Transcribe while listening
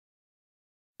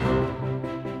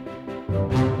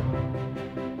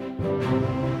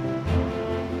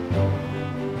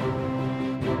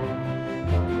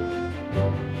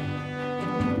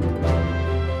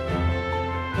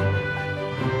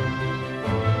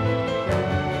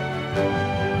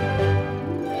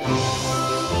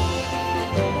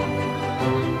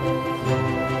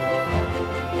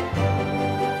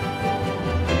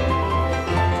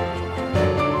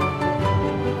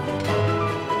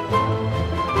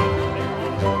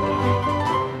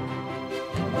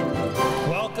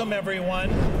everyone.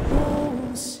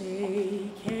 Oh, say,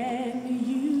 can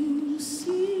you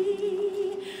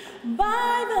see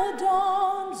by the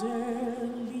dawn's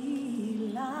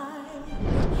early light?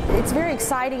 It's very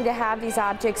exciting to have these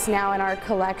objects now in our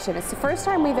collection. It's the first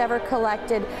time we've ever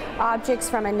collected objects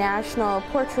from a national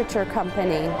portraiture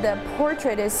company. The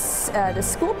portrait is, the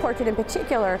school portrait in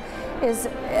particular, is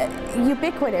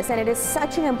ubiquitous, and it is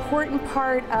such an important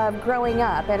part of growing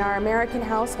up in our American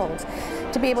households.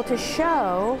 To be able to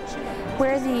show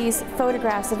where these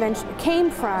photographs eventually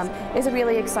came from is a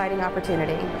really exciting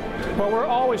opportunity. Well, we're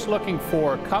always looking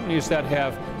for companies that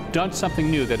have done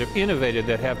something new, that have innovated,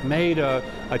 that have made a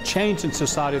change in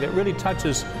society that really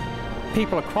touches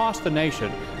people across the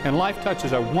nation. And Lifetouch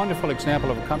is a wonderful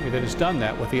example of a company that has done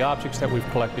that with the objects that we've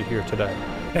collected here today.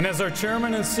 And as our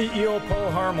chairman and CEO,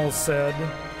 Paul Harmel, said,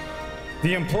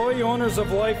 the employee owners of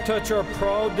Lifetouch are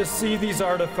proud to see these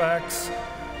artifacts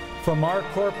from our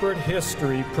corporate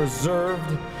history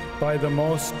preserved by the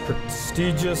most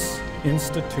prestigious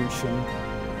institution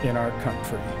in our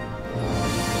country.